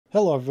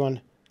Hello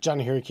everyone,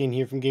 Johnny Hurricane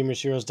here from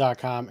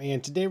GamersHeroes.com,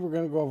 and today we're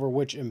going to go over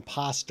which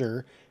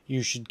imposter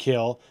you should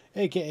kill,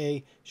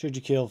 aka should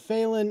you kill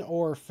Faerin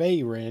or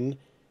Faelin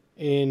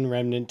in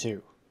Remnant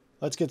 2.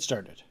 Let's get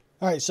started.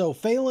 Alright, so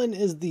Faelin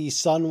is the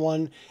sun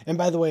one, and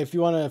by the way, if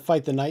you want to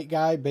fight the night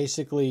guy,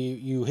 basically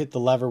you hit the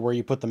lever where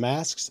you put the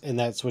masks, and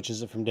that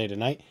switches it from day to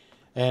night.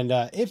 And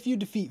if you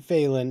defeat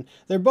Faelin,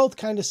 they're both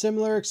kind of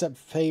similar, except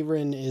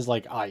Faerin is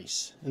like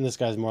ice, and this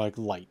guy's more like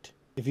light.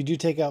 If you do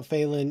take out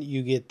Faelin,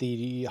 you get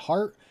the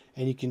heart,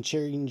 and you can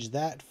change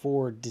that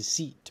for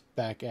Deceit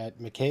back at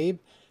McCabe,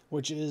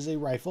 which is a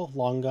rifle,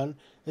 long gun.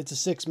 It's a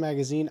 6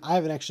 magazine. I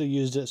haven't actually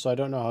used it, so I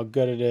don't know how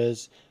good it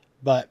is.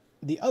 But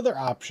the other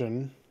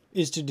option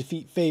is to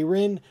defeat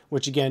Faerin,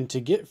 which again,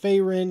 to get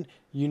Faerin,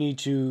 you need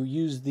to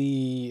use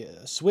the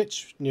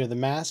switch near the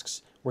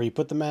masks, where you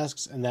put the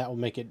masks, and that will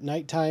make it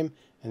nighttime,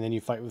 and then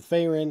you fight with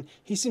Faerin.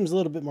 He seems a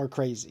little bit more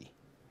crazy.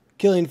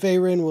 Killing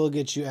Faerin will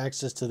get you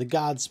access to the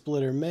God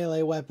Splitter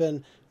melee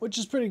weapon, which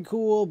is pretty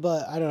cool,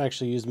 but I don't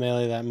actually use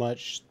melee that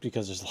much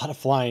because there's a lot of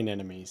flying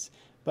enemies.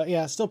 But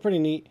yeah, still pretty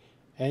neat.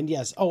 And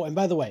yes, oh, and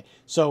by the way,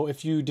 so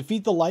if you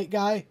defeat the light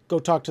guy, go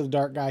talk to the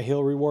dark guy,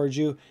 he'll reward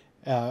you.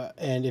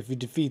 And if you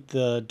defeat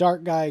the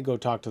dark guy, go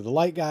talk to the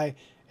light guy,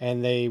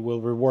 and they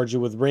will reward you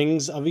with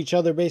rings of each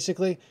other,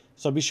 basically.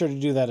 So be sure to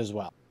do that as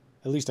well.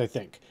 At least I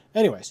think.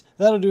 Anyways,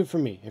 that'll do it for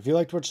me. If you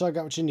liked what you saw,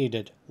 got what you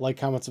needed. Like,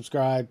 comment,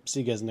 subscribe.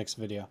 See you guys in the next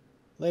video.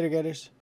 Later, gators.